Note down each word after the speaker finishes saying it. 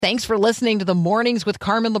Thanks for listening to the Mornings with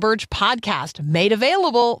Carmen LaBerge podcast, made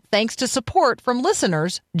available thanks to support from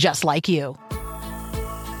listeners just like you.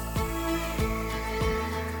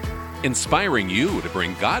 Inspiring you to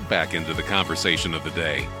bring God back into the conversation of the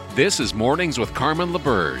day. This is Mornings with Carmen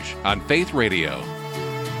LaBerge on Faith Radio.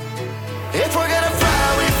 If we're gonna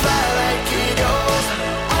fly, we fly like eagles,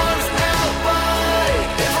 arms out wide.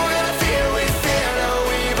 If we're gonna fear, we fear no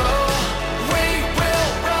evil. We will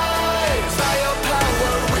rise. By your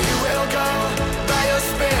power, we will go. By your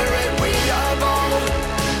spirit, we are bold.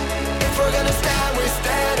 If we're gonna stand, we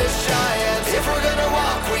stand as giants. If we're gonna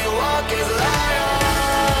walk, we walk as lions.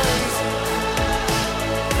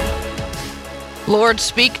 Lord,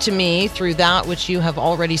 speak to me through that which you have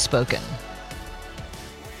already spoken.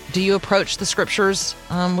 Do you approach the scriptures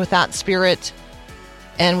with that spirit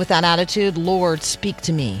and with that attitude? Lord, speak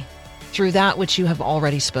to me through that which you have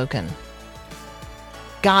already spoken.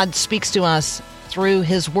 God speaks to us through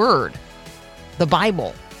his word, the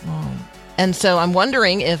Bible. And so I'm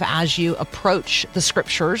wondering if as you approach the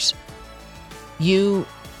scriptures, you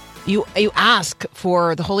ask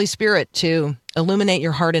for the Holy Spirit to illuminate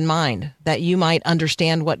your heart and mind, that you might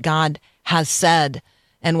understand what God has said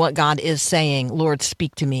and what God is saying. Lord,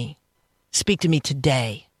 speak to me. Speak to me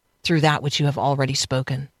today through that which you have already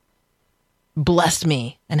spoken. Bless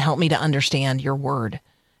me and help me to understand your word,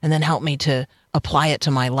 and then help me to apply it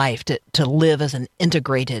to my life, to live as an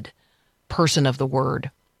integrated person of the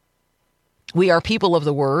word. We are people of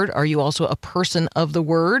the word. Are you also a person of the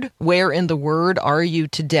word? Where in the word are you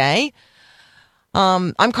today?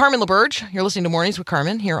 I'm Carmen LaBerge. You're listening to Mornings with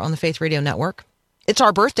Carmen here on the Faith Radio Network. It's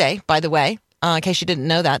our birthday, by the way. In case you didn't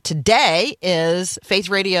know that, today is Faith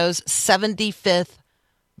Radio's 75th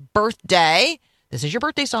birthday. This is your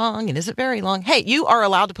birthday song. It isn't very long. Hey, you are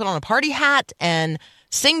allowed to put on a party hat and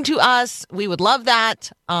sing to us. We would love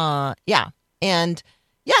that. Yeah. And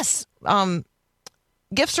yes,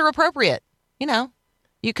 gifts are appropriate. You know,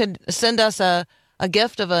 you could send us a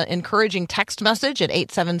gift of an encouraging text message at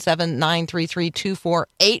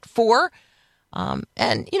 877-933-2484.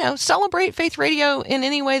 And, you know, celebrate Faith Radio in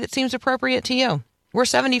any way that seems appropriate to you. We're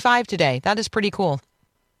 75 today. That is pretty cool.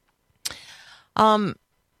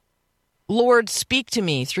 Lord, speak to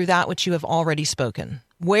me through that which you have already spoken.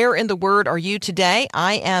 Where in the word are you today?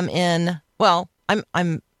 I am in, well,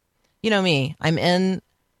 I'm, you know me, I'm in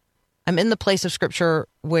the place of scripture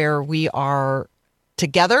where we are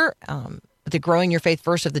together, the Growing Your Faith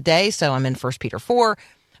verse of the day. So I'm in 1 Peter 4.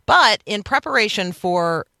 But in preparation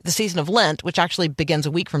for the season of Lent, which actually begins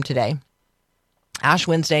a week from today, Ash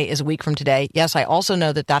Wednesday is a week from today. Yes, I also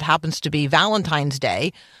know that happens to be Valentine's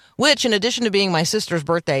Day, which in addition to being my sister's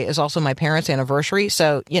birthday is also my parents' anniversary.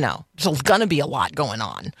 So, you know, there's going to be a lot going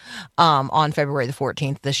on February the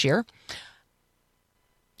 14th this year.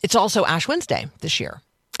 It's also Ash Wednesday this year.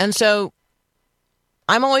 And so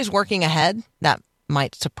I'm always working ahead. That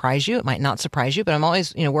might surprise you. It might not surprise you, but I'm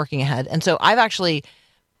always, you know, working ahead. And so I'm actually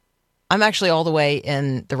all the way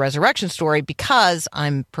in the resurrection story because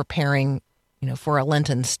I'm preparing, you know, for a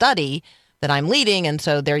Lenten study that I'm leading. And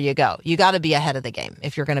so there you go. You got to be ahead of the game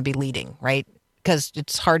if you're going to be leading, right? Because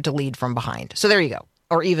it's hard to lead from behind. So there you go.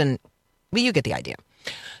 Or even, well, you get the idea.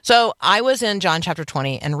 So I was in John chapter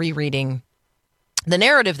 20 and rereading the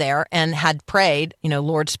narrative there and had prayed, you know,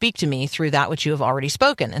 Lord, speak to me through that which you have already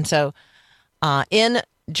spoken. And so in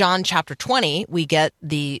John chapter 20, we get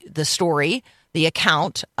the story, the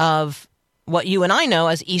account of what you and I know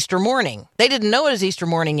as Easter morning. They didn't know it as Easter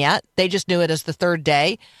morning yet. They just knew it as the third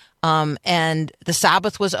day. And the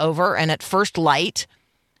Sabbath was over. And at first light,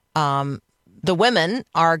 the women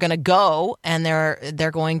are going to go and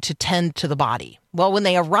they're going to tend to the body. Well, when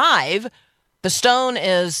they arrive, the stone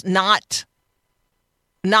is not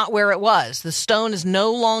where it was. The stone is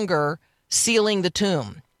no longer sealing the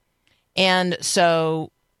tomb. And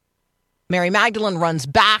so Mary Magdalene runs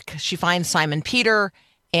back. She finds Simon Peter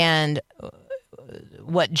and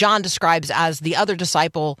what John describes as the other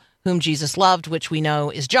disciple whom Jesus loved, which we know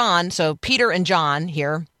is John. So Peter and John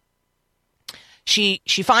here, she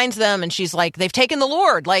finds them and she's like, they've taken the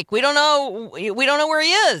Lord. Like, we don't know where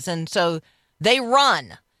he is. And so they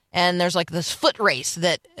run. And there's like this foot race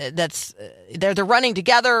that's they're running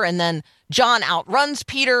together. And then John outruns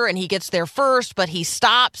Peter and he gets there first, but he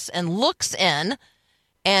stops and looks in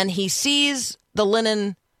and he sees the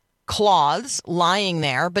linen cloths lying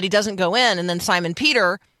there, but he doesn't go in. And then Simon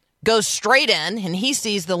Peter goes straight in and he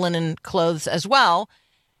sees the linen clothes as well.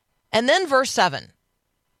 And then verse 7,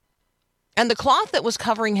 and the cloth that was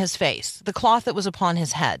covering his face, the cloth that was upon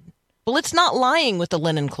his head, well, it's not lying with the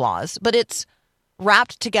linen cloths, but it's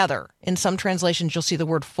wrapped together. In some translations, you'll see the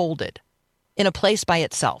word folded in a place by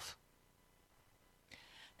itself.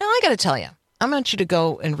 got to tell you, I want you to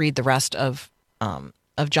go and read the rest of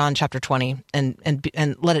John chapter 20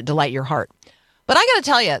 and let it delight your heart. But I got to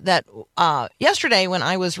tell you that yesterday when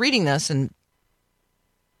I was reading this and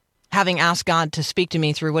having asked God to speak to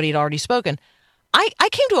me through what he'd already spoken, I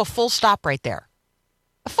came to a full stop right there.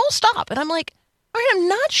 A full stop. And I'm like, all right, I'm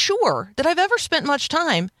not sure that I've ever spent much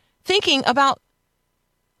time thinking about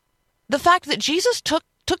the fact that Jesus took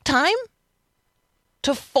time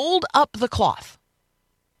to fold up the cloth.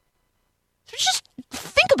 Just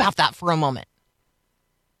think about that for a moment.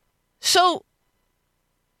 So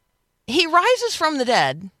he rises from the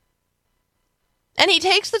dead, and he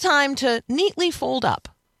takes the time to neatly fold up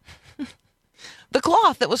the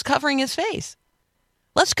cloth that was covering his face.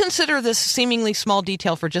 Let's consider this seemingly small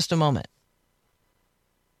detail for just a moment.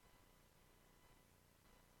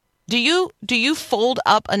 Do you fold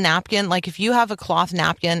up a napkin? Like if you have a cloth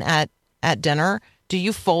napkin at dinner, do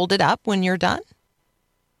you fold it up when you're done?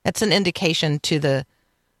 That's an indication to the,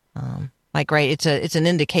 it's an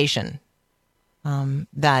indication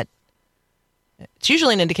that it's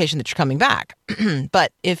usually an indication that you're coming back.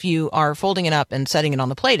 But if you are folding it up and setting it on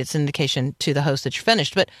the plate, it's an indication to the host that you're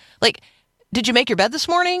finished. But like, did you make your bed this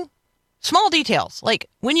morning? Small details. Like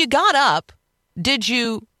when you got up, did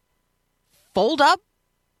you fold up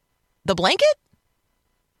the blanket?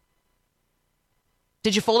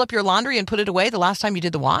 Did you fold up your laundry and put it away the last time you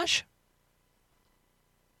did the wash?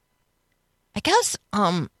 I guess,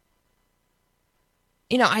 I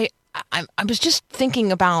was just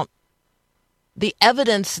thinking about the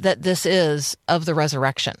evidence that this is of the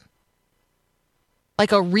resurrection.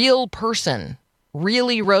 Like a real person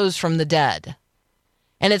really rose from the dead.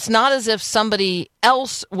 And it's not as if somebody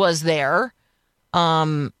else was there,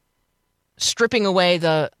 stripping away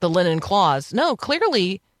the linen cloths. No,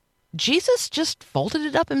 clearly Jesus just folded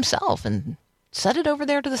it up himself and set it over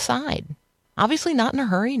there to the side. Obviously not in a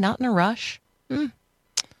hurry, not in a rush.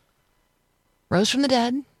 Rose from the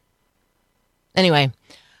dead. Anyway,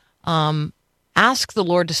 ask the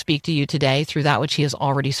Lord to speak to you today through that which he has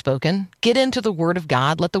already spoken. Get into the Word of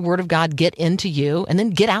God. Let the Word of God get into you, and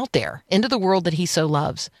then get out there into the world that he so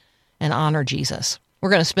loves and honor Jesus. We're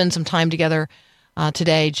going to spend some time together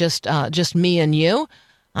today, just me and you.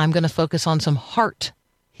 I'm going to focus on some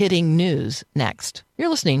heart-hitting news next. You're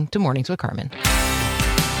listening to Mornings with Carmen.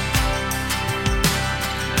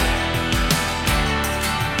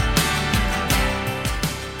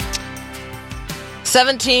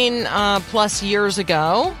 17 plus years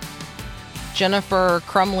ago, Jennifer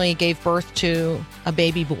Crumley gave birth to a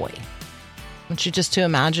baby boy. I want you just to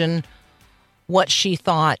imagine what she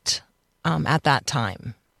thought at that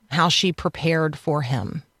time, how she prepared for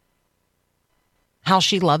him, how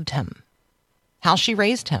she loved him, how she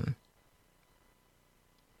raised him.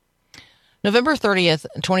 November 30th,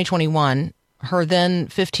 2021, her then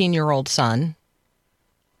 15-year-old son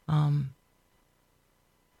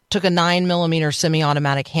took a 9mm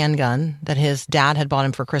semi-automatic handgun that his dad had bought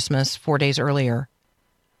him for Christmas 4 days earlier,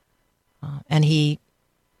 and he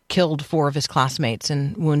killed 4 of his classmates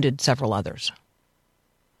and wounded several others.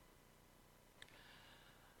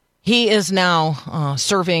 He is now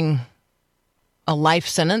serving a life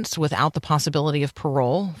sentence without the possibility of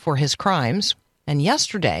parole for his crimes, and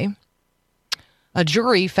yesterday, a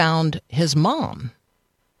jury found his mom,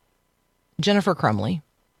 Jennifer Crumley,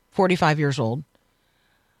 45 years old,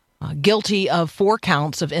 guilty of 4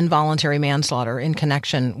 counts of involuntary manslaughter in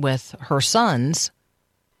connection with her son's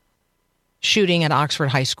shooting at Oxford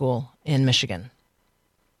High School in Michigan.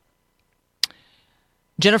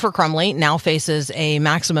 Jennifer Crumley now faces a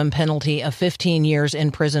maximum penalty of 15 years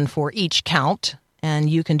in prison for each count, and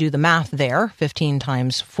you can do the math there, 15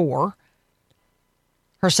 times 4.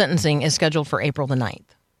 Her sentencing is scheduled for April the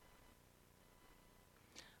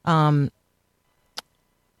 9th.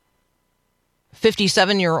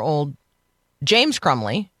 57-year-old James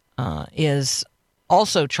Crumley is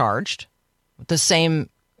also charged with the same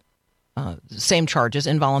charges,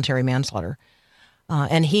 involuntary manslaughter,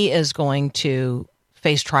 and he is going to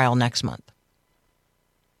face trial next month.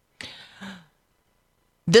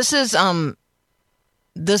 This is a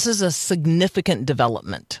significant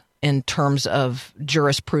development in terms of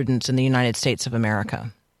jurisprudence in the United States of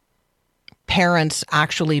America. Parents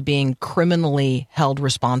actually being criminally held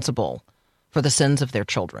responsible for the sins of their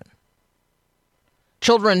children.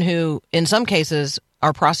 Children who, in some cases,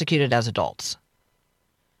 are prosecuted as adults.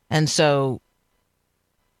 And so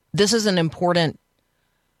this is an important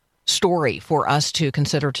story for us to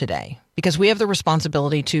consider today, because we have the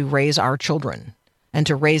responsibility to raise our children and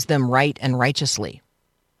to raise them right and righteously,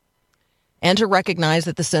 and to recognize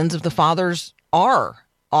that the sins of the fathers are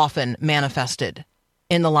often manifested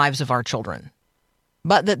in the lives of our children.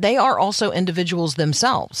 but that they are also individuals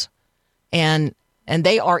themselves. And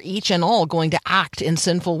they are each and all going to act in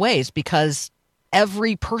sinful ways, because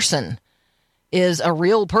every person is a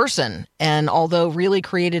real person. And although really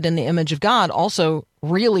created in the image of God, also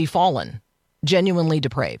really fallen, genuinely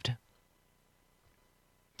depraved.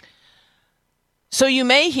 So you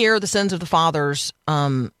may hear the sins of the fathers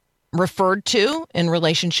referred to in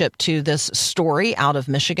relationship to this story out of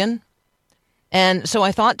Michigan. And so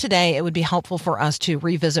I thought today it would be helpful for us to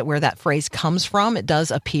revisit where that phrase comes from. It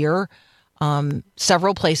does appear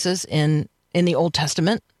several places in the Old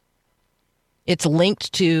Testament. It's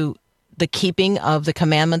linked to the keeping of the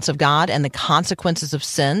commandments of God and the consequences of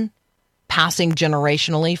sin, passing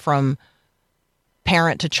generationally from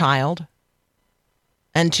parent to child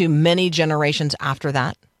and to many generations after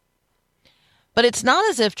that. But it's not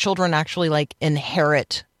as if children actually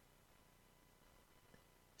inherit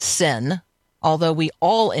sin, although we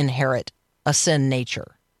all inherit a sin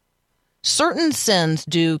nature. Certain sins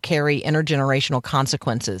do carry intergenerational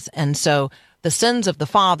consequences, and so the sins of the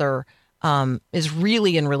father is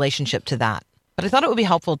really in relationship to that. But I thought it would be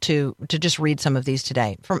helpful to just read some of these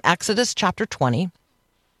today. From Exodus chapter 20,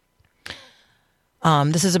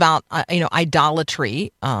 this is about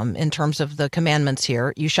idolatry in terms of the commandments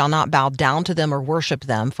here. You shall not bow down to them or worship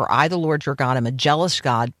them, for I, the Lord your God, am a jealous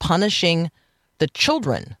God, punishing the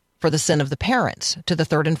children for the sin of the parents to the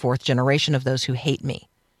third and fourth generation of those who hate me.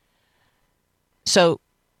 So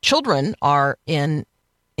children are in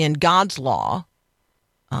God's law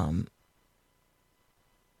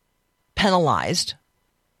penalized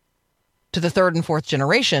to the third and fourth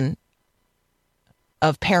generation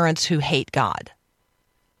of parents who hate God.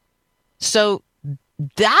 So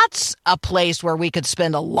that's a place where we could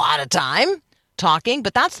spend a lot of time talking,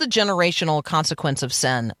 but that's the generational consequence of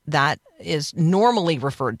sin that is normally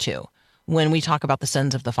referred to when we talk about the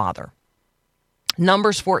sins of the father.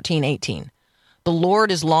 Numbers 14:18. The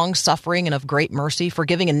Lord is long-suffering and of great mercy,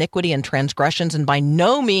 forgiving iniquity and transgressions, and by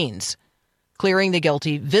no means clearing the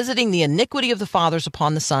guilty, visiting the iniquity of the fathers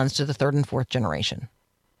upon the sons to the third and fourth generation.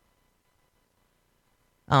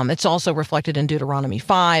 It's also reflected in Deuteronomy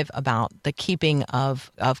 5 about the keeping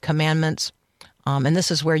of commandments. And this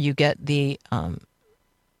is where you get the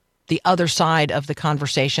other side of the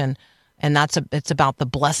conversation, and it's about the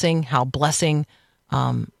blessing, how blessing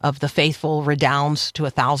of the faithful redounds to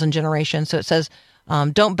 1,000 generations. So it says,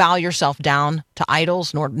 don't bow yourself down to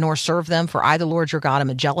idols, nor serve them, for I, the Lord your God, am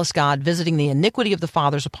a jealous God, visiting the iniquity of the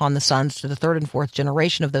fathers upon the sons to the third and fourth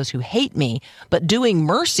generation of those who hate me, but doing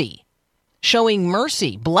mercy, showing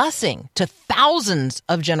mercy, blessing to thousands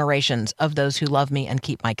of generations of those who love me and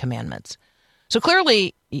keep my commandments. So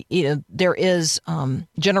clearly, there is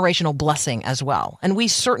generational blessing as well, and we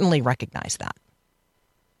certainly recognize that.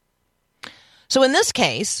 So in this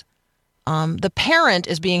case, the parent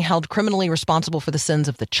is being held criminally responsible for the sins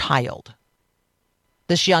of the child.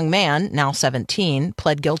 This young man, now 17,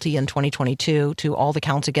 pled guilty in 2022 to all the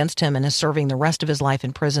counts against him and is serving the rest of his life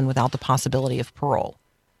in prison without the possibility of parole.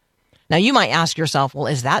 Now, you might ask yourself, well,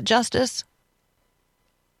 is that justice?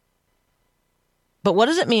 But what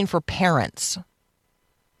does it mean for parents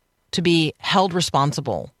to be held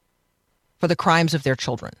responsible for the crimes of their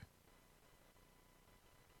children?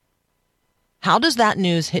 How does that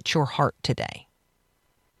news hit your heart today?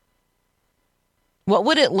 What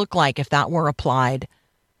would it look like if that were applied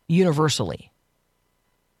universally?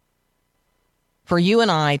 For you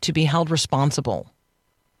and I to be held responsible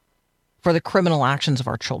for the criminal actions of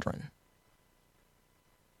our children.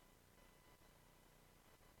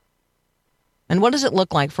 And what does it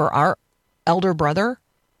look like for our elder brother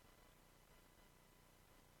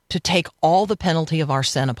to take all the penalty of our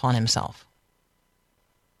sin upon himself?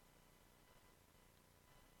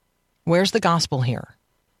 Where's the gospel here?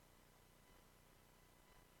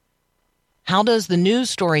 How does the news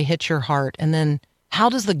story hit your heart? And then how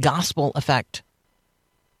does the gospel affect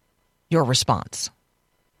your response?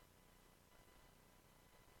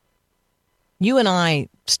 You and I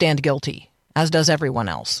stand guilty, as does everyone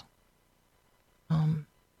else,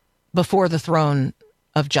 before the throne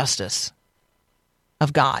of justice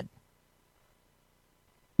of God.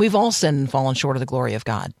 We've all sinned and fallen short of the glory of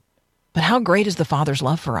God. But how great is the Father's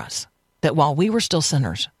love for us, that while we were still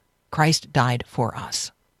sinners, Christ died for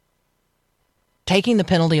us, taking the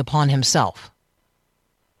penalty upon himself.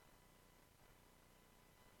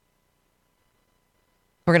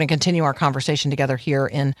 We're going to continue our conversation together here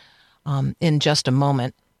in just a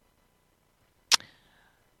moment.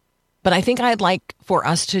 But I think I'd like for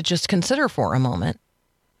us to just consider for a moment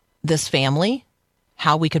this family,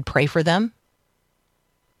 how we could pray for them,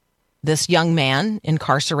 this young man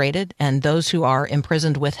incarcerated and those who are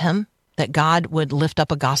imprisoned with him, that God would lift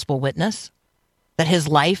up a gospel witness, that his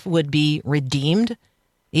life would be redeemed,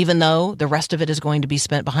 even though the rest of it is going to be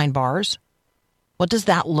spent behind bars? What does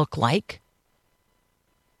that look like?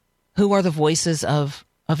 Who are the voices of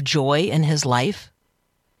joy in his life?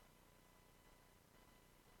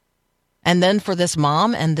 And then for this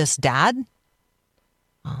mom and this dad,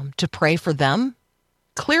 to pray for them.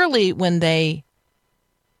 Clearly, when they,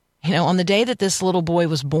 on the day that this little boy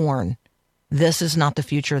was born, this is not the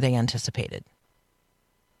future they anticipated.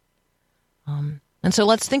 And so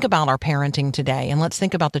let's think about our parenting today, and let's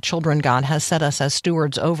think about the children God has set us as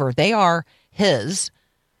stewards over. They are his.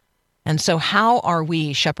 And so how are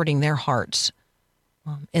we shepherding their hearts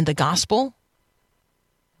in the gospel?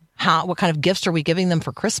 What kind of gifts are we giving them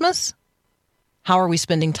for Christmas? How are we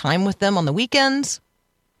spending time with them on the weekends?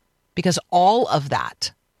 Because all of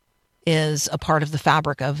that is a part of the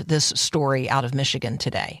fabric of this story out of Michigan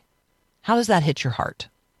today. How does that hit your heart?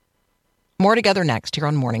 More together next here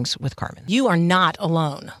on Mornings with Carmen. You are not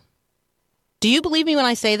alone. Do you believe me when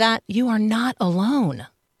I say that? You are not alone.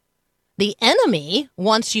 The enemy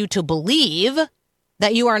wants you to believe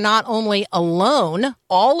that you are not only alone,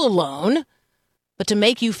 all alone, but to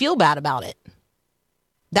make you feel bad about it.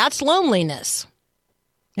 That's loneliness.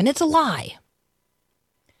 And it's a lie.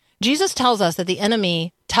 Jesus tells us that the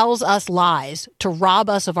enemy tells us lies to rob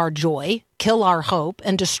us of our joy, kill our hope,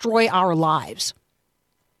 and destroy our lives.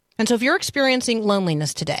 And so if you're experiencing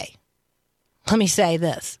loneliness today, let me say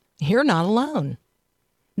this: you're not alone.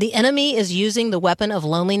 The enemy is using the weapon of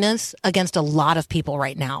loneliness against a lot of people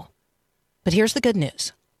right now. But here's the good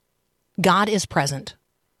news. God is present.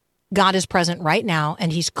 God is present right now,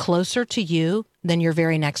 and he's closer to you than your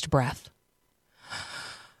very next breath.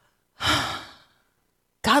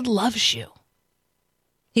 God loves you.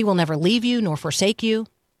 He will never leave you nor forsake you.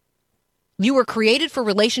 You were created for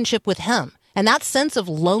relationship with him. And that sense of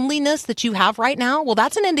loneliness that you have right now, well,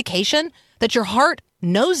 that's an indication that your heart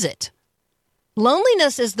knows it.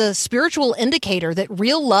 Loneliness is the spiritual indicator that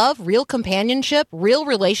real love, real companionship, real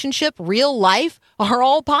relationship, real life are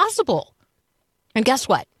all possible. And guess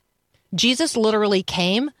what? Jesus literally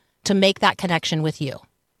came to make that connection with you.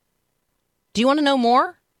 Do you want to know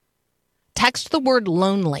more? Text the word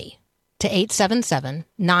lonely to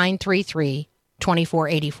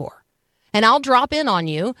 877-933-2484. And I'll drop in on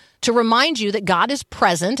you to remind you that God is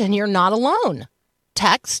present and you're not alone.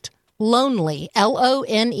 Text lonely,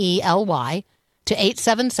 LONELY, to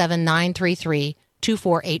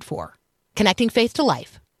 877-933-2484. Connecting faith to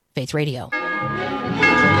life. Faith Radio.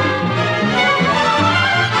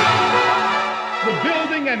 The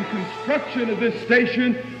building and construction of this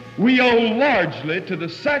station we owe largely to the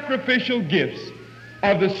sacrificial gifts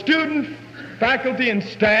of the student, faculty, and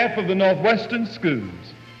staff of the Northwestern schools.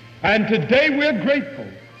 And today we're grateful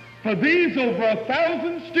for these over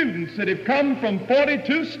 1,000 students that have come from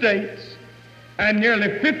 42 states and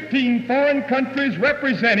nearly 15 foreign countries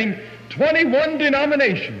representing 21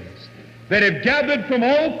 denominations that have gathered from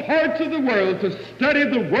all parts of the world to study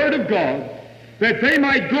the Word of God, that they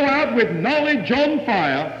might go out with knowledge on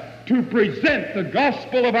fire to present the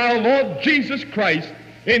gospel of our Lord Jesus Christ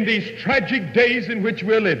in these tragic days in which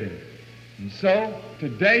we're living. And so,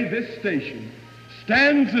 today this station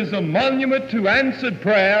stands as a monument to answered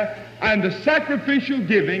prayer and the sacrificial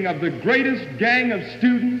giving of the greatest gang of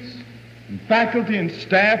students and faculty and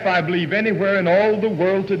staff, I believe, anywhere in all the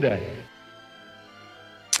world today.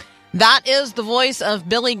 That is the voice of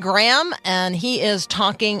Billy Graham, and he is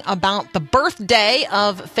talking about the birthday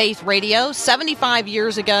of Faith Radio 75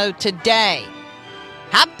 years ago today.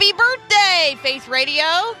 Happy birthday, Faith Radio.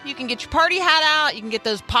 You can get your party hat out. You can get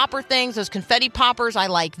those popper things, those confetti poppers. I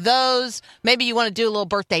like those. Maybe you want to do a little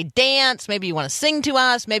birthday dance. Maybe you want to sing to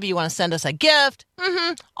us. Maybe you want to send us a gift.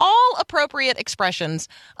 All appropriate expressions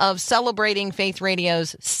of celebrating Faith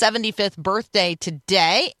Radio's 75th birthday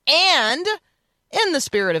today. And in the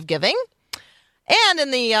spirit of giving, and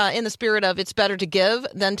in the spirit of it's better to give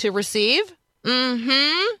than to receive,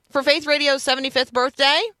 for Faith Radio's 75th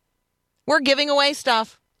birthday, we're giving away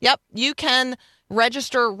stuff. Yep, you can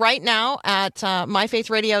register right now at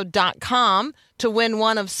myfaithradio.com to win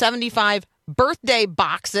one of 75 birthday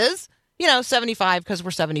boxes. 75 because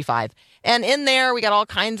we're 75. And in there, we got all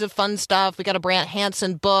kinds of fun stuff. We got a Brant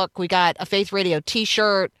Hansen book. We got a Faith Radio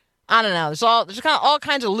t-shirt. I don't know. There's kind of all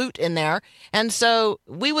kinds of loot in there. And so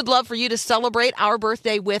we would love for you to celebrate our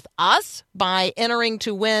birthday with us by entering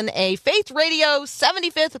to win a Faith Radio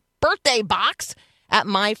 75th birthday box at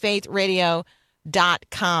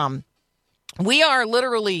myfaithradio.com. We are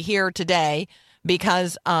literally here today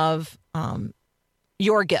because of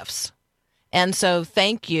your gifts. And so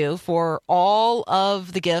thank you for all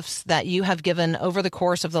of the gifts that you have given over the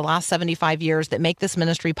course of the last 75 years that make this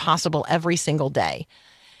ministry possible every single day.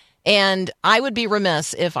 And I would be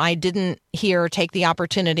remiss if I didn't here take the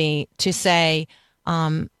opportunity to say,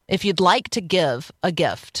 if you'd like to give a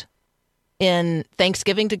gift in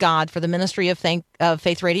thanksgiving to God for the ministry of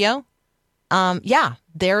Faith Radio,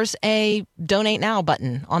 there's a donate now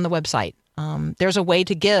button on the website. There's a way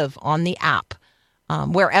to give on the app.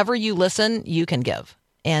 Wherever you listen, you can give.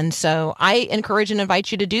 And so I encourage and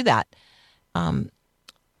invite you to do that.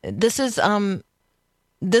 This is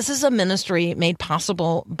a ministry made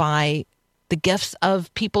possible by the gifts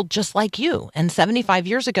of people just like you. And 75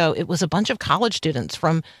 years ago, it was a bunch of college students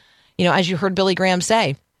from, as you heard Billy Graham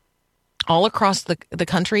say, all across the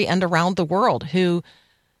country and around the world who,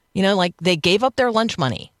 they gave up their lunch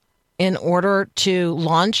money in order to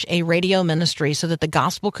launch a radio ministry so that the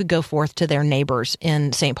gospel could go forth to their neighbors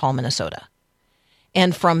in St. Paul, Minnesota.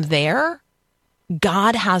 And from there,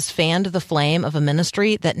 God has fanned the flame of a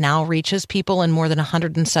ministry that now reaches people in more than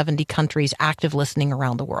 170 countries, active listening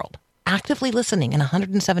around the world. Actively listening in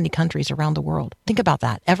 170 countries around the world. Think about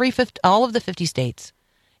that. All of the 50 states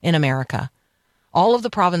in America, all of the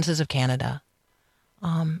provinces of Canada,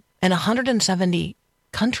 and 170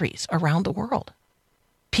 countries around the world.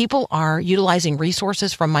 People are utilizing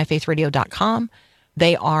resources from myfaithradio.com.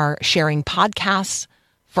 They are sharing podcasts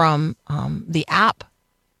from the app,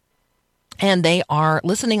 and they are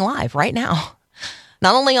listening live right now,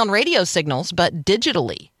 not only on radio signals, but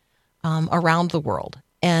digitally around the world.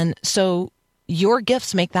 And so your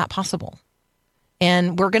gifts make that possible.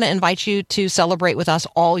 And we're going to invite you to celebrate with us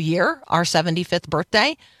all year, our 75th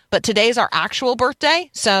birthday. But today's our actual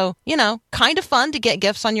birthday. So, kind of fun to get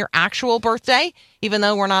gifts on your actual birthday, even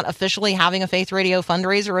though we're not officially having a Faith Radio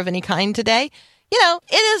fundraiser of any kind today.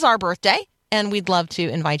 It is our birthday, and we'd love to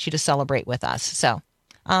invite you to celebrate with us. So,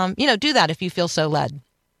 do that if you feel so led.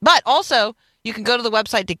 But also, you can go to the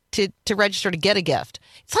website to register to get a gift.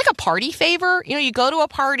 It's like a party favor. You go to a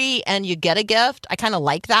party and you get a gift. I kind of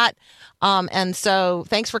like that. And so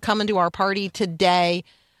thanks for coming to our party today.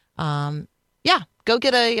 Go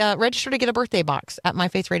get register to get a birthday box at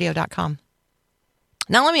myfaithradio.com.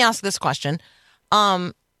 Now let me ask this question.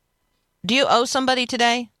 Do you owe somebody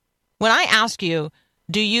today? When I ask you,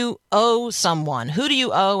 do you owe someone? Who do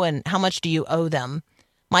you owe and how much do you owe them?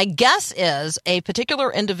 My guess is a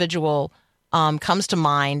particular individual comes to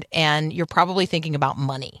mind, and you're probably thinking about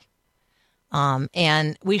money.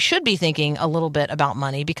 And we should be thinking a little bit about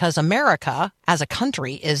money because America as a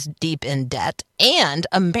country is deep in debt and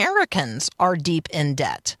Americans are deep in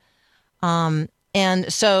debt. And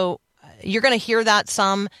so you're going to hear that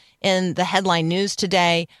some in the headline news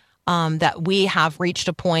today, that we have reached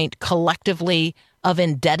a point collectively of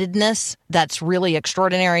indebtedness that's really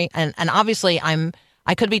extraordinary. And obviously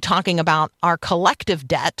I could be talking about our collective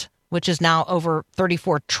debt, which is now over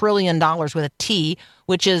 $34 trillion with a T,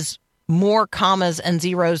 which is more commas and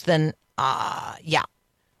zeros than,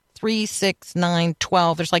 3, 6, 9,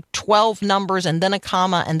 12. There's like 12 numbers and then a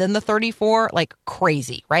comma and then the 34, like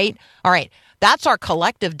crazy, right? All right. That's our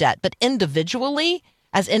collective debt. But individually,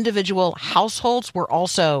 as individual households, we're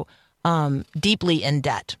also deeply in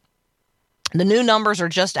debt. The new numbers are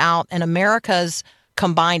just out, and America's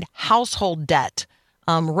combined household debt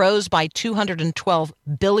rose by $212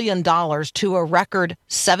 billion to a record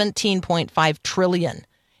 $17.5 trillion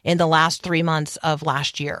in the last 3 months of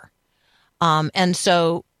last year. And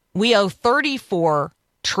so we owe $34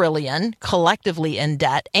 trillion collectively in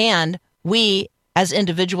debt, and we as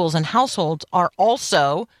individuals and households are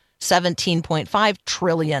also $17.5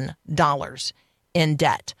 trillion in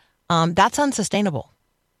debt. That's unsustainable.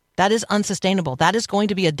 That is unsustainable. That is going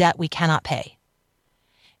to be a debt we cannot pay.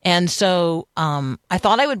 And so I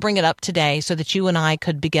thought I would bring it up today so that you and I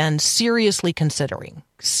could begin seriously considering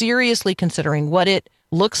what it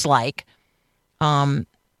looks like to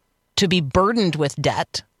be burdened with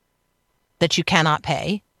debt that you cannot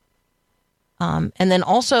pay. And then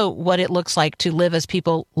also what it looks like to live as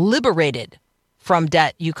people liberated from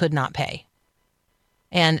debt you could not pay.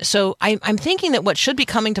 And so I'm thinking that what should be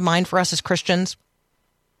coming to mind for us as Christians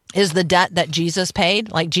is the debt that Jesus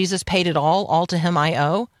paid. Like Jesus paid it all to him I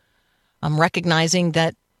owe. I'm recognizing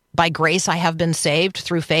that by grace I have been saved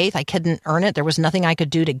through faith. I couldn't earn it. There was nothing I could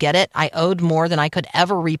do to get it. I owed more than I could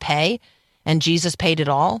ever repay, and Jesus paid it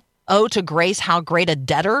all. Owe to grace how great a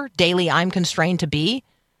debtor daily I'm constrained to be.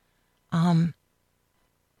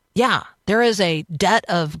 There is a debt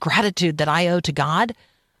of gratitude that I owe to God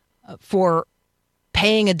for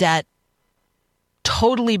paying a debt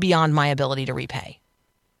totally beyond my ability to repay.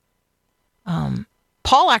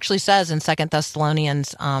 Paul actually says in 2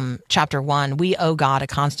 Thessalonians chapter 1, we owe God a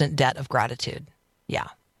constant debt of gratitude. Yeah.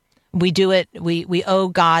 We do it. We owe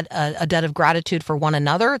God a debt of gratitude for one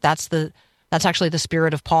another. That's actually the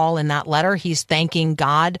spirit of Paul in that letter. He's thanking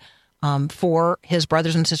God for his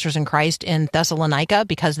brothers and sisters in Christ in Thessalonica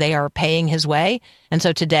because they are paying his way. And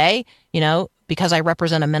so today, because I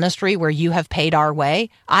represent a ministry where you have paid our way,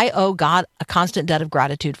 I owe God a constant debt of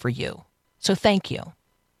gratitude for you. So thank you.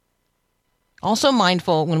 Also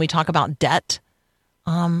mindful when we talk about debt,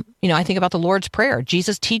 I think about the Lord's Prayer.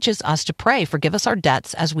 Jesus teaches us to pray, forgive us our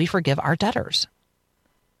debts as we forgive our debtors.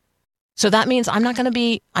 So that means I'm not going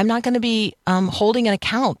to be holding an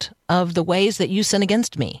account of the ways that you sin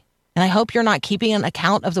against me. And I hope you're not keeping an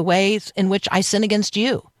account of the ways in which I sin against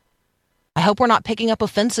you. I hope we're not picking up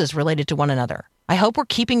offenses related to one another. I hope we're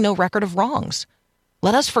keeping no record of wrongs.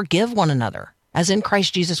 Let us forgive one another, as in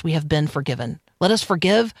Christ Jesus we have been forgiven. Let us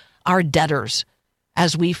forgive our debtors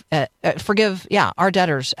as we forgive our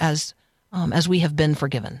debtors as we have been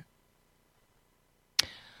forgiven.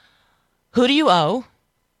 Who do you owe,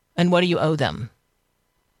 and what do you owe them?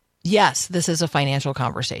 Yes, this is a financial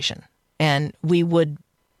conversation, and we would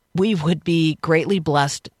be greatly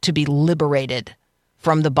blessed to be liberated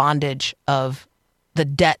from the bondage of the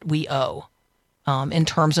debt we owe in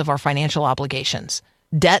terms of our financial obligations.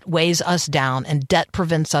 Debt weighs us down, and debt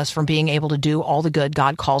prevents us from being able to do all the good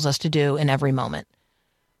God calls us to do in every moment.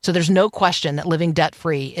 So there's no question that living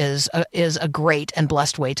debt-free is a great and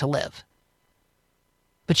blessed way to live.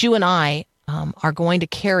 But you and I are going to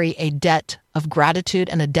carry a debt of gratitude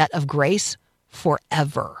and a debt of grace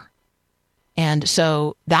forever. And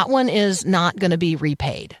so that one is not going to be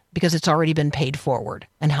repaid because it's already been paid forward.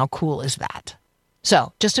 And how cool is that?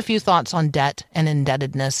 So just a few thoughts on debt and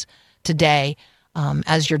indebtedness today,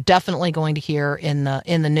 as you're definitely going to hear in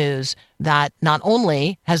the news that not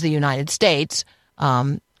only has the United States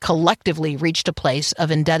collectively reached a place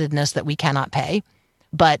of indebtedness that we cannot pay,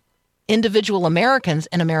 but individual Americans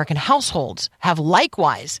and American households have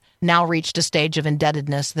likewise now reached a stage of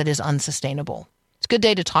indebtedness that is unsustainable. It's a good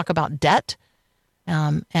day to talk about debt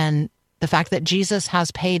and the fact that Jesus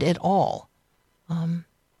has paid it all. And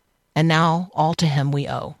now all to him we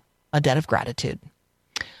owe, a debt of gratitude.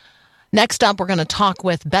 Next up, we're going to talk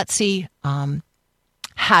with Betsy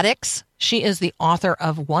Haddox. She is the author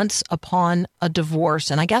of Once Upon a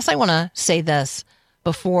Divorce. And I guess I want to say this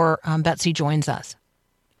before Betsy joins us.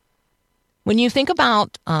 When you think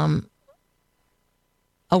about a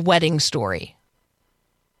wedding story,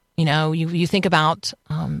 you think about,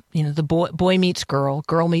 the boy meets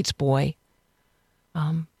girl meets boy.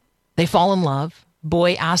 They fall in love.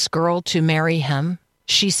 Boy asks girl to marry him.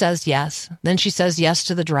 She says yes. Then she says yes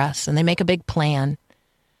to the dress, and they make a big plan.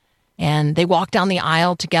 And they walk down the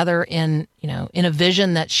aisle together in a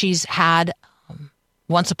vision that she's had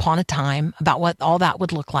once upon a time about what all that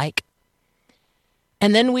would look like.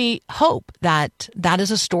 And then we hope that that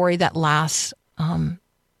is a story that lasts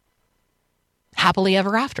happily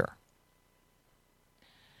ever after.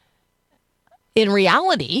 In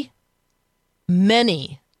reality,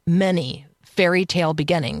 many, many fairy tale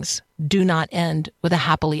beginnings do not end with a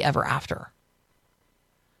happily ever after.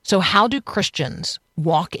 So how do Christians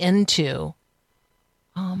walk into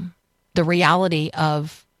the reality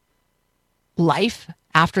of life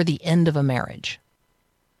after the end of a marriage?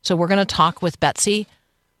 So we're going to talk with Betsy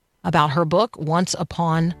about her book, Once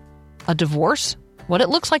Upon a Divorce, what it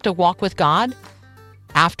looks like to walk with God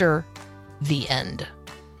after the end.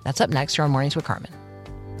 That's up next here on Mornings with Carmen.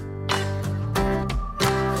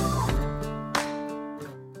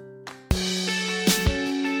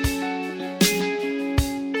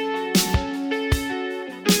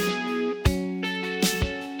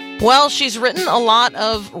 Well, she's written a lot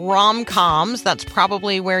of rom-coms. That's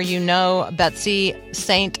probably where you know Betsy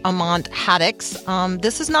St. Amant Haddox.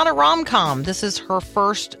 This is not a rom-com. This is her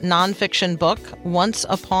first nonfiction book, Once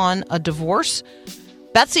Upon a Divorce.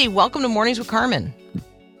 Betsy, welcome to Mornings with Carmen.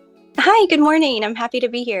 Hi, good morning. I'm happy to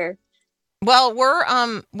be here. Well,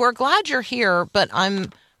 we're glad you're here, but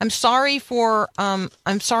I'm sorry for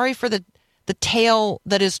the tale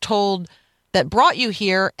that is told that brought you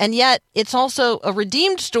here, and yet it's also a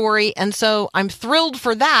redeemed story, and so I'm thrilled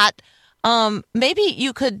for that. Maybe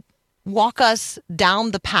you could walk us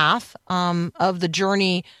down the path of the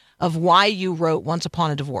journey of why you wrote Once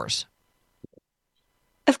Upon a Divorce.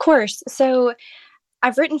 Of course. So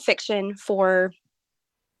I've written fiction for,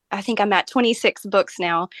 I think I'm at 26 books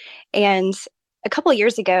now, and a couple of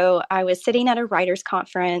years ago, I was sitting at a writer's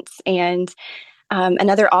conference, and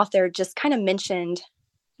another author just kind of mentioned,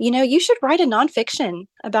 you should write a nonfiction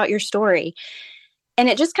about your story. And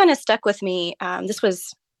it just kind of stuck with me. This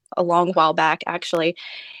was a long while back, actually.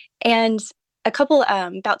 And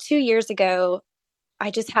about 2 years ago,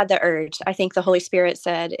 I just had the urge. I think the Holy Spirit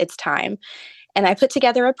said, it's time. And I put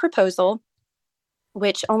together a proposal,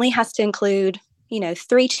 which only has to include,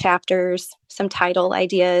 3 chapters, some title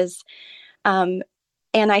ideas. And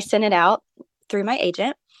I sent it out through my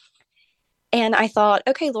agent. And I thought,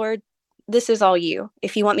 okay, Lord, this is all you.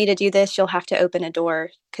 If you want me to do this, you'll have to open a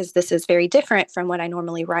door, because this is very different from what I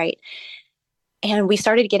normally write. And we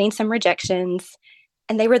started getting some rejections,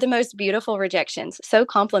 and they were the most beautiful rejections. So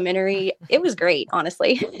complimentary. It was great,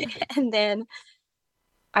 honestly. And then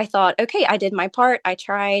I thought, okay, I did my part. I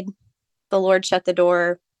tried. The Lord shut the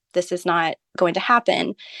door. This is not going to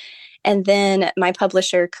happen. And then my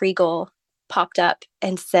publisher, Kriegel, popped up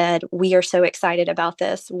and said, we are so excited about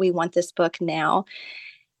this. We want this book now.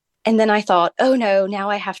 And then I thought, oh no, now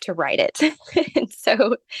I have to write it. And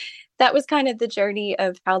so that was kind of the journey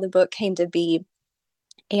of how the book came to be.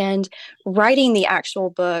 And writing the actual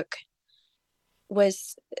book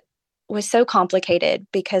was so complicated,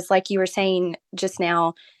 because, like you were saying just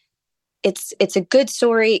now, it's a good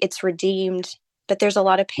story, it's redeemed, but there's a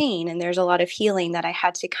lot of pain and there's a lot of healing that I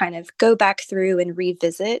had to kind of go back through and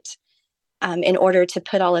revisit in order to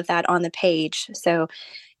put all of that on the page. So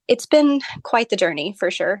it's been quite the journey,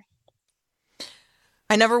 for sure.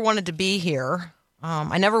 I never wanted to be here.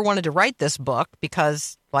 I never wanted to write this book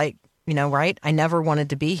because, right? I never wanted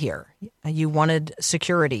to be here. You wanted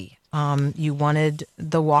security. You wanted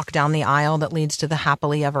the walk down the aisle that leads to the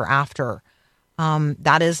happily ever after.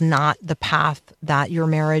 That is not the path that your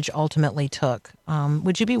marriage ultimately took.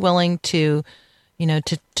 Would you be willing to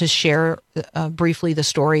share briefly the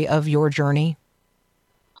story of your journey?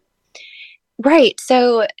 Right.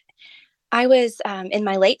 So I was in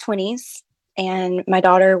my late 20s, and my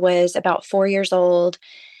daughter was about 4 years old,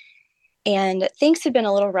 and things had been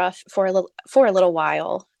a little rough for a little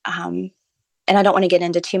while. And I don't want to get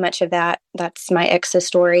into too much of that. That's my ex's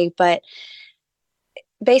story. But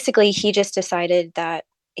basically, he just decided that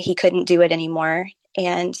he couldn't do it anymore.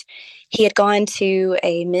 And he had gone to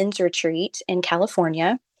a men's retreat in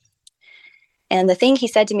California. And the thing he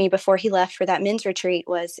said to me before he left for that men's retreat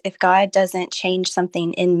was, if God doesn't change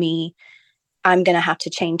something in me, I'm going to have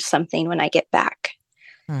to change something when I get back.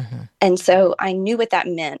 Mm-hmm. And so I knew what that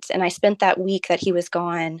meant. And I spent that week that he was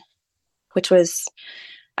gone, which was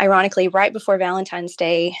ironically right before Valentine's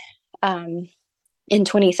Day in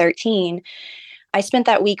 2013. I spent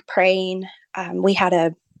that week praying. We had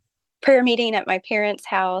a prayer meeting at my parents'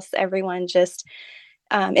 house. Everyone just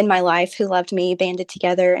in my life who loved me banded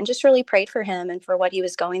together and just really prayed for him and for what he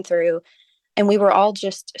was going through. And we were all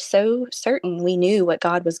just so certain we knew what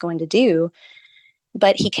God was going to do.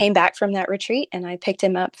 But he came back from that retreat, and I picked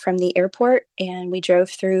him up from the airport, and we drove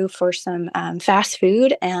through for some fast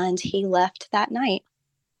food, and he left that night.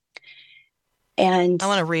 And I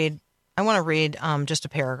want to read just a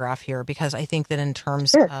paragraph here, because I think that in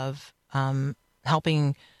terms Sure. of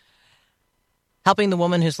helping the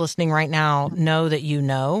woman who's listening right now know that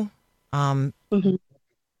Mm-hmm.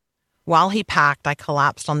 While he packed, I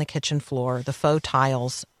collapsed on the kitchen floor, the faux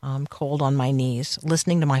tiles cold on my knees,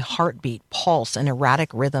 listening to my heartbeat pulse and erratic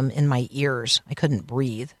rhythm in my ears. I couldn't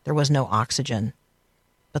breathe. There was no oxygen.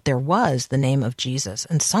 But there was the name of Jesus,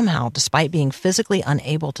 and somehow, despite being physically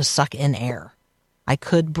unable to suck in air, I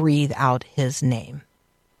could breathe out his name.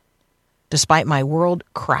 Despite my world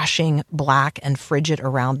crashing black and frigid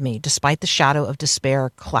around me, despite the shadow of despair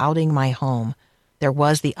clouding my home, there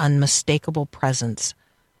was the unmistakable presence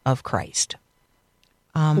of Christ.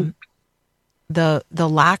 The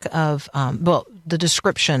lack of, the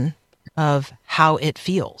description of how it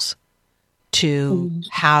feels to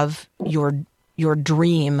have your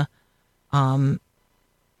dream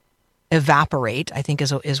evaporate, I think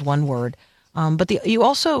is one word. But you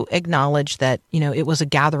also acknowledge that, it was a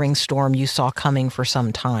gathering storm you saw coming for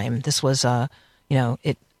some time. This was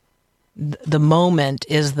the moment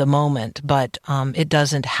is the moment, but it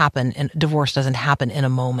doesn't happen, and divorce doesn't happen in a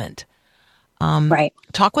moment. Right.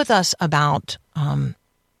 Talk with us about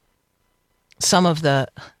some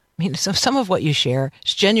of what you share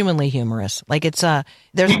is genuinely humorous. Like it's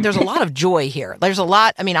there's a lot of joy here. There's a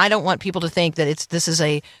lot. I mean, I don't want people to think that this is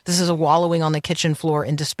a wallowing on the kitchen floor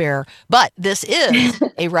in despair, but this is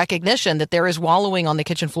a recognition that there is wallowing on the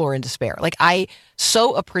kitchen floor in despair. Like I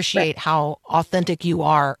so appreciate how authentic you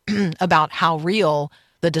are about how real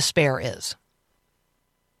the despair is.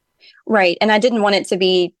 Right. And I didn't want it to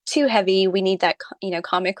be too heavy. We need that,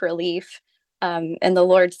 comic relief. And the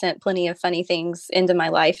Lord sent plenty of funny things into my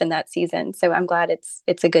life in that season. So I'm glad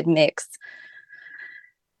it's a good mix.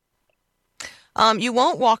 You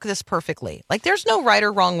won't walk this perfectly. Like there's no right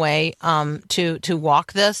or wrong way to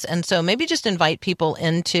walk this. And so maybe just invite people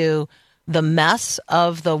into the mess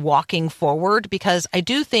of the walking forward, because I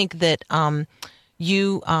do think that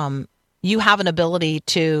you have an ability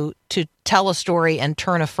to tell a story and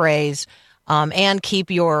turn a phrase and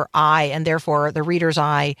keep your eye, and therefore the reader's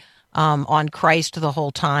eye, on Christ the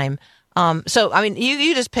whole time. So, I mean,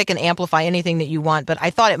 you just pick and amplify anything that you want, but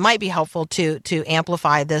I thought it might be helpful to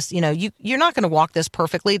amplify this. You're not going to walk this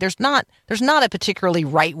perfectly. There's not a particularly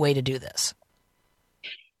right way to do this.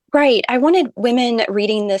 Right. I wanted women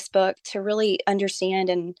reading this book to really understand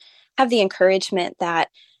and have the encouragement that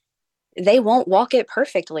they won't walk it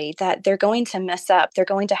perfectly, that they're going to mess up. They're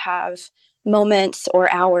going to have moments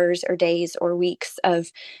or hours or days or weeks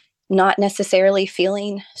of not necessarily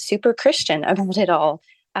feeling super Christian about it all.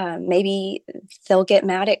 Maybe they'll get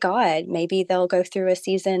mad at God. Maybe they'll go through a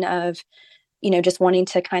season of, just wanting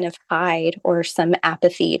to kind of hide, or some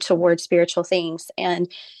apathy towards spiritual things.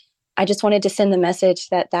 And I just wanted to send the message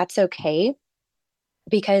that that's okay,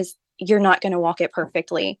 because you're not going to walk it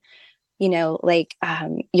perfectly.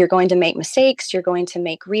 You're going to make mistakes. You're going to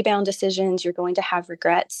make rebound decisions. You're going to have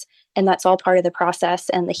regrets. And that's all part of the process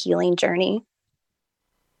and the healing journey.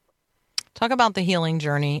 Talk about the healing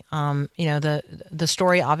journey. The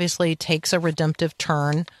story obviously takes a redemptive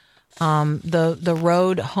turn. The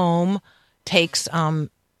road home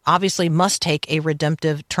must take a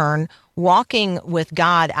redemptive turn. Walking with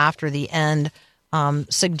God after the end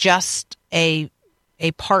suggests a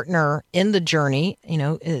partner in the journey,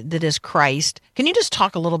 that is Christ. Can you just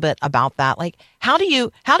talk a little bit about that? Like, how did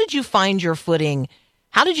you find your footing?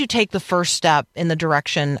 How did you take the first step in the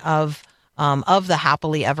direction of the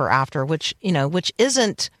happily ever after, which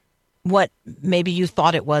isn't what maybe you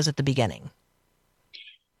thought it was at the beginning?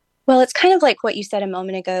 Well, it's kind of like what you said a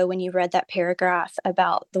moment ago when you read that paragraph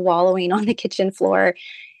about the wallowing on the kitchen floor.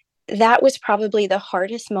 That was probably the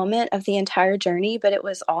hardest moment of the entire journey, but it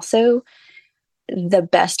was also the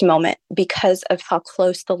best moment because of how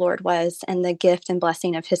close the Lord was and the gift and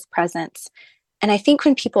blessing of his presence. And I think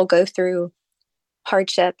when people go through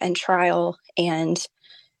hardship and trial and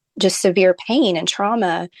just severe pain and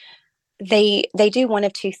trauma, they do one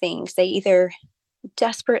of two things. They either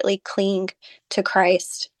desperately cling to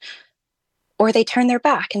Christ, or they turn their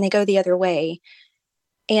back and they go the other way.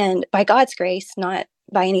 And by God's grace, not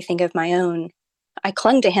by anything of my own, I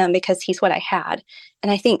clung to him because he's what I had.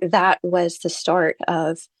 And I think that was the start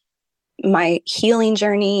of my healing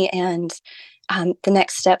journey, and the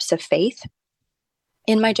next steps of faith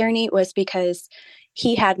in my journey was because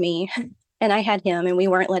he had me and I had him, and we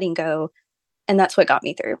weren't letting go. And that's what got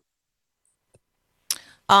me through.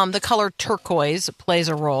 The color turquoise plays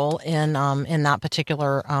a role in that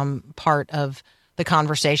particular part of the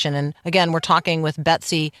conversation. And again, we're talking with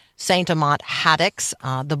Betsy St. Amant Haddox.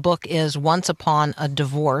 The book is Once Upon a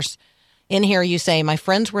Divorce. In here, you say, my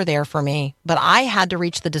friends were there for me, but I had to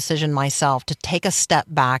reach the decision myself to take a step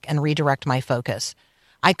back and redirect my focus.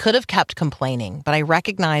 I could have kept complaining, but I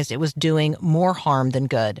recognized it was doing more harm than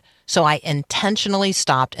good. So I intentionally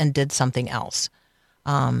stopped and did something else.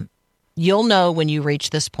 You'll know when you reach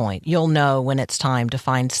this point. You'll know when it's time to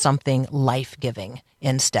find something life-giving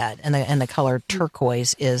instead. And the color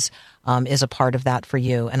turquoise is a part of that for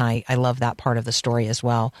you. And I love that part of the story as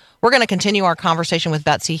well. We're going to continue our conversation with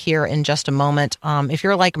Betsy here in just a moment. If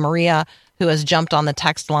you're like Maria, who has jumped on the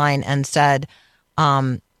text line and said,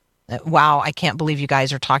 wow, I can't believe you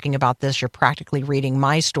guys are talking about this. You're practically reading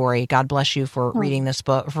my story. God bless you for reading this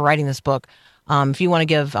book, for writing this book. If you want to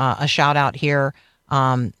give a shout out here,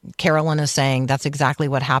 Carolyn is saying that's exactly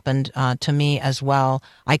what happened to me as well.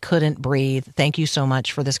 I couldn't breathe. Thank you so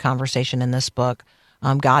much for this conversation in this book.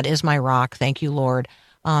 God is my rock. Thank you, Lord.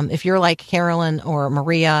 If you're like Carolyn or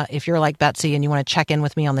Maria, if you're like Betsy and you want to check in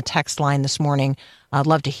with me on the text line this morning, I'd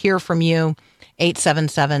love to hear from you.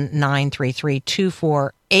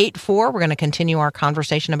 877-933-2484. We're going to continue our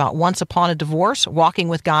conversation about Once Upon a Divorce, walking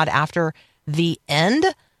with God after the end.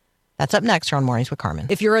 That's up next here on Mornings with Carmen.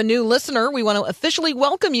 If you're a new listener, we want to officially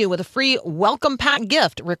welcome you with a free welcome pack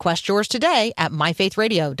gift. Request yours today at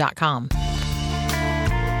myfaithradio.com.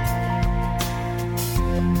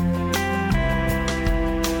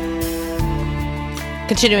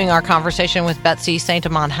 Continuing our conversation with Betsy St.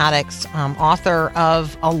 Amant Haddox, author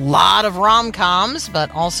of a lot of rom-coms,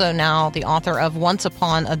 but also now the author of Once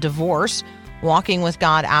Upon a Divorce, Walking with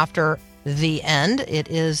God After the End. It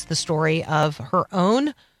is the story of her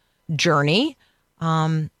own journey.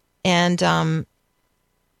 Betsy,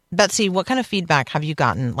 what kind of feedback have you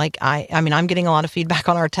gotten? Like, I mean, I'm getting a lot of feedback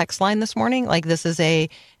on our text line this morning. Like, this is an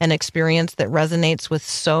experience that resonates with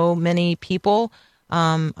so many people.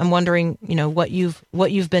 I'm wondering, what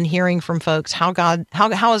you've been hearing from folks.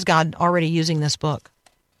 How is God already using this book?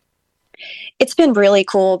 It's been really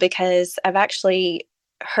cool because I've actually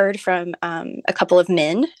heard from a couple of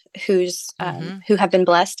men who have been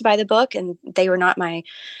blessed by the book, and they were not my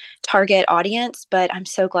target audience, but I'm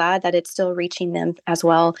so glad that it's still reaching them as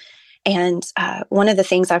well. And one of the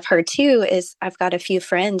things I've heard too is I've got a few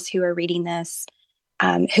friends who are reading this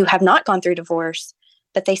who have not gone through divorce,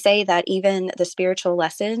 but they say that even the spiritual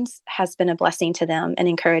lessons has been a blessing to them and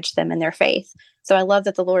encouraged them in their faith. So I love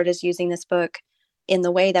that the Lord is using this book in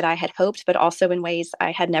the way that I had hoped, but also in ways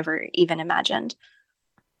I had never even imagined.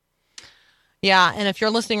 Yeah, and if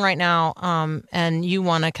you're listening right now and you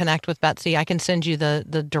want to connect with Betsy, I can send you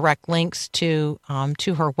the direct links to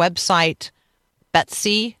her website,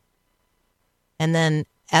 Betsy, and then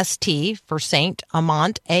St for Saint,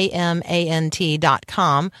 Amant,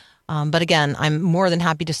 AMANT.com. But again, I'm more than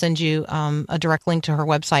happy to send you a direct link to her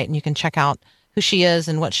website, and you can check out who she is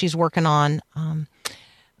and what she's working on.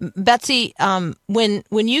 Betsy,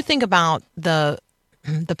 when you think about the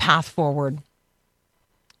path forward,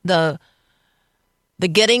 the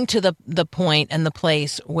getting to the point and the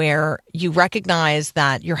place where you recognize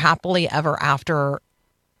that your happily ever after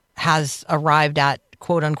has arrived at,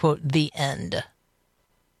 quote unquote, the end.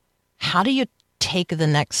 How do you take the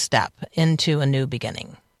next step into a new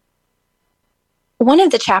beginning? One of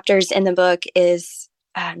the chapters in the book is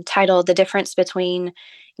titled "The Difference Between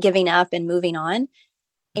Giving Up and Moving On."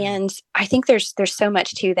 And I think there's so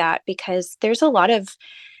much to that, because there's a lot of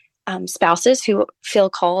spouses who feel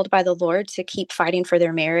called by the Lord to keep fighting for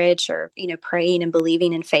their marriage, or, praying and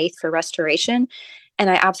believing in faith for restoration. And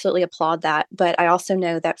I absolutely applaud that. But I also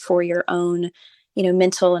know that for your own,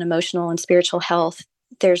 mental and emotional and spiritual health,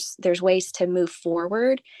 there's ways to move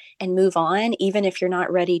forward and move on, even if you're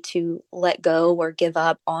not ready to let go or give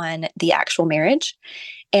up on the actual marriage.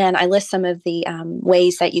 And I list some of the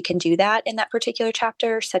ways that you can do that in that particular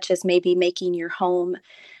chapter, such as maybe making your home,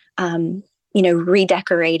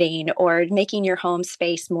 redecorating, or making your home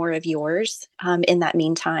space more of yours in that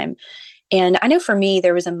meantime. And I know for me,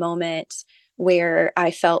 there was a moment where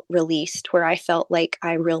I felt released, where I felt like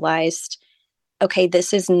I realized, okay,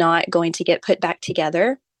 this is not going to get put back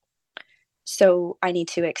together. So I need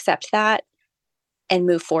to accept that and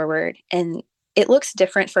move forward. And it looks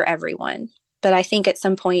different for everyone. But I think at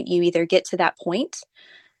some point you either get to that point,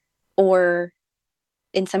 or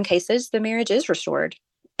in some cases, the marriage is restored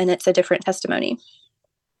and it's a different testimony.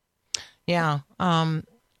 Yeah.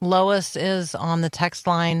 Lois is on the text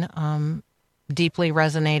line, deeply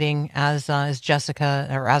resonating, as is Jessica,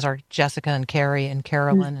 or as are Jessica and Carrie and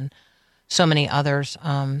Carolyn and so many others,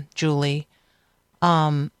 Julie.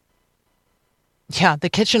 Yeah, the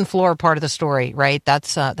kitchen floor part of the story, right?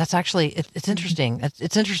 That's actually, it's interesting.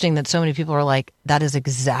 It's interesting that so many people are like, that is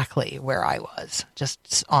exactly where I was,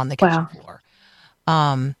 just on the kitchen floor.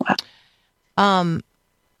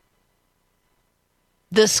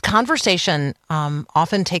 This conversation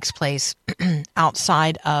often takes place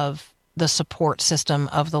outside of the support system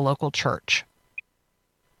of the local church.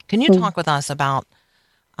 Can you talk with us about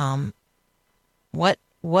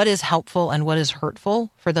what is helpful and what is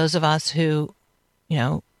hurtful for those of us who,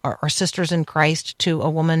 are sisters in Christ, to a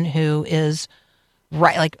woman who is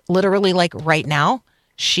literally right now,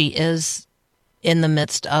 she is in the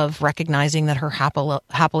midst of recognizing that her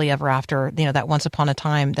happily ever after, that once upon a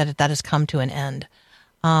time, that has come to an end.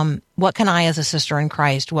 What can I, as a sister in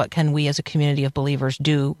Christ, what can we as a community of believers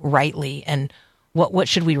do rightly, and what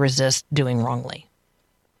should we resist doing wrongly?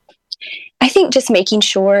 I think just making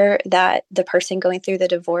sure that the person going through the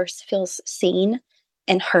divorce feels seen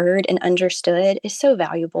and heard and understood is so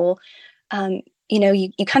valuable.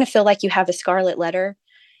 You kind of feel like you have a scarlet letter.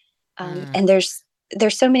 And there's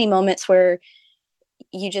so many moments where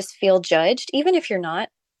you just feel judged. Even if you're not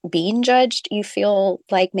being judged, you feel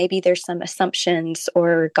like maybe there's some assumptions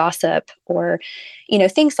or gossip or,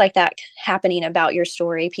 things like that happening about your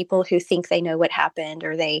story. People who think they know what happened,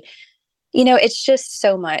 or they, it's just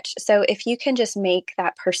so much. So if you can just make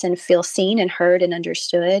that person feel seen and heard and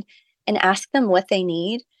understood, and ask them what they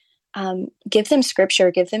need, give them scripture,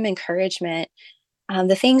 give them encouragement.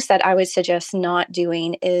 The things that I would suggest not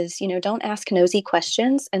doing is, don't ask nosy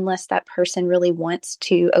questions unless that person really wants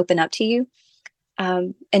to open up to you,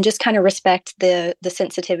 and just kind of respect the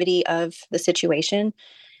sensitivity of the situation,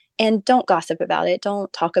 and don't gossip about it.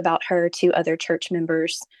 Don't talk about her to other church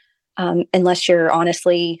members unless you're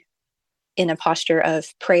honestly in a posture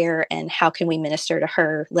of prayer and how can we minister to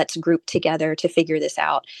her? Let's group together to figure this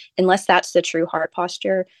out. Unless that's the true heart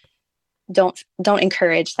posture, don't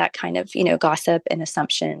encourage that kind of, gossip and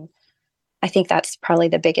assumption. I think that's probably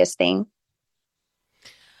the biggest thing.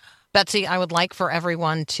 Betsy, I would like for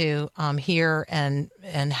everyone to hear and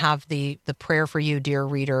have the prayer for you, dear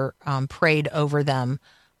reader, prayed over them.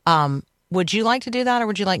 Would you like to do that, or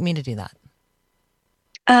would you like me to do that?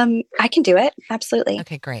 I can do it. Absolutely.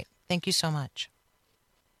 Okay, great. Thank you so much.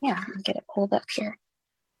 Yeah, I'll get it pulled up here.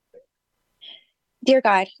 Dear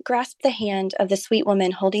God, grasp the hand of the sweet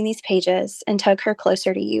woman holding these pages and tug her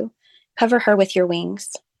closer to you. Cover her with your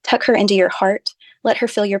wings. Tuck her into your heart. Let her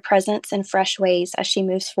feel your presence in fresh ways as she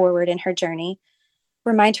moves forward in her journey.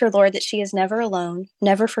 Remind her, Lord, that she is never alone,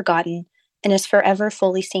 never forgotten, and is forever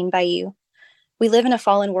fully seen by you. We live in a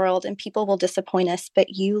fallen world and people will disappoint us, but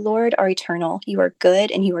you, Lord, are eternal. You are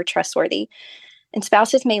good and you are trustworthy. And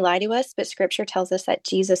spouses may lie to us, but Scripture tells us that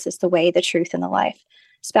Jesus is the way, the truth, and the life.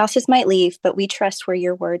 Spouses might leave, but we trust where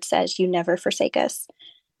your word says you never forsake us.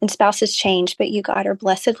 And spouses change, but you, God, are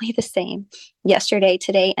blessedly the same, yesterday,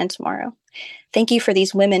 today, and tomorrow. Thank you for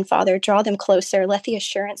these women, Father. Draw them closer. Let the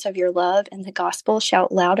assurance of your love and the gospel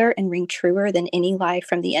shout louder and ring truer than any lie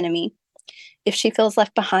from the enemy. If she feels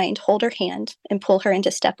left behind, hold her hand and pull her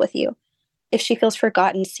into step with you. If she feels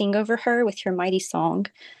forgotten, sing over her with your mighty song.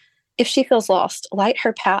 If she feels lost, light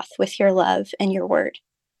her path with your love and your word.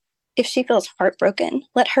 If she feels heartbroken,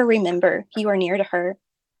 let her remember you are near to her.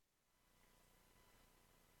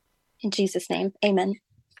 In Jesus' name, amen.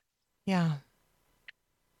 Yeah.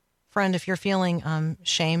 Friend, if you're feeling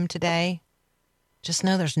shame today, just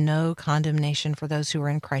know there's no condemnation for those who are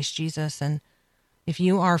in Christ Jesus. And if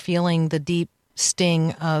you are feeling the deep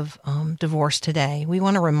sting of divorce today, we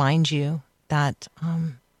want to remind you that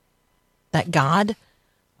that God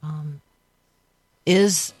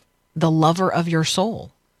is the lover of your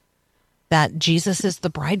soul, that Jesus is the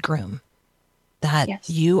bridegroom, that Yes.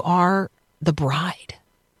 you are the bride,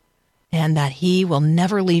 and that he will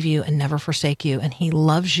never leave you and never forsake you, and he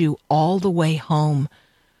loves you all the way home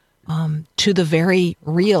to the very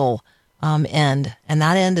real end. And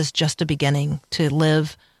that end is just a beginning, to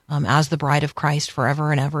live as the bride of Christ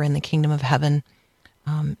forever and ever in the kingdom of heaven,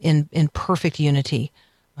 in perfect unity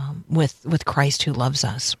with Christ who loves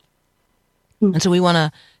us. And so we want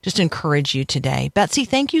to just encourage you today. Betsy,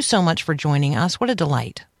 thank you so much for joining us. What a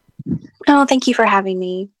delight. Oh, thank you for having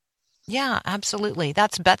me. Yeah, absolutely.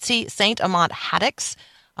 That's Betsy St. Amant Haddox.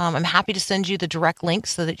 I'm happy to send you the direct link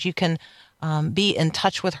so that you can be in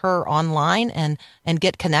touch with her online and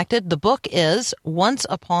get connected. The book is Once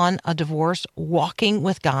Upon a Divorce, Walking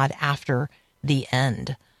with God After the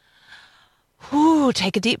End. Whew,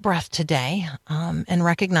 take a deep breath today and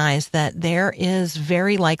recognize that there is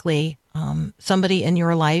very likely somebody in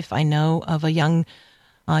your life. I know of a young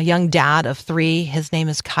dad of 3. His name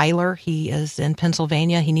is Kyler. He is in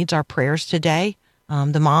Pennsylvania. He needs our prayers today.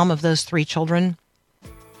 The mom of those 3 children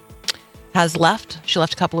has left. She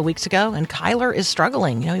left a couple of weeks ago, and Kyler is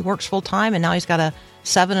struggling. You know, he works full time, and now he's got a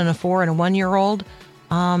 7 and a 4 and a 1-year-old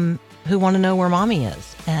who want to know where mommy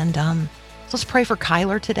is. And so let's pray for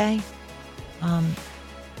Kyler today.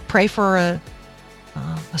 Pray for a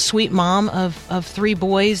sweet mom of 3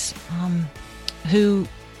 boys who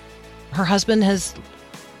her husband has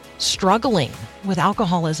struggling with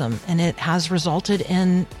alcoholism, and it has resulted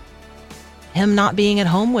in him not being at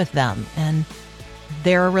home with them and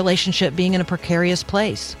their relationship being in a precarious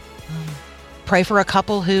place. Pray for a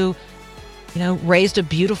couple who, raised a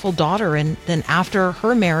beautiful daughter, and then after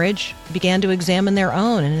her marriage began to examine their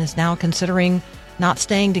own and is now considering not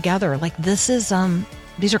staying together. Like, this is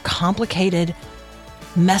these are complicated,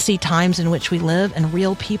 messy times in which we live, and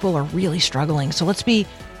real people are really struggling. So let's be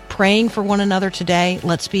praying for one another today.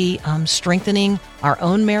 Let's be strengthening our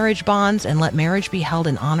own marriage bonds, and let marriage be held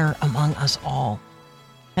in honor among us all.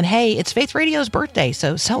 And hey, it's Faith Radio's birthday,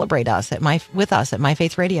 so celebrate us with us at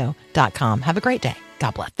myfaithradio.com. Have a great day.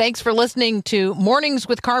 God bless. Thanks for listening to Mornings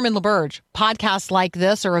with Carmen LaBerge. Podcasts like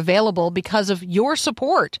this are available because of your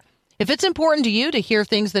support. If it's important to you to hear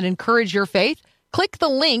things that encourage your faith, click the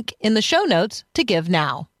link in the show notes to give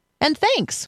now. And thanks.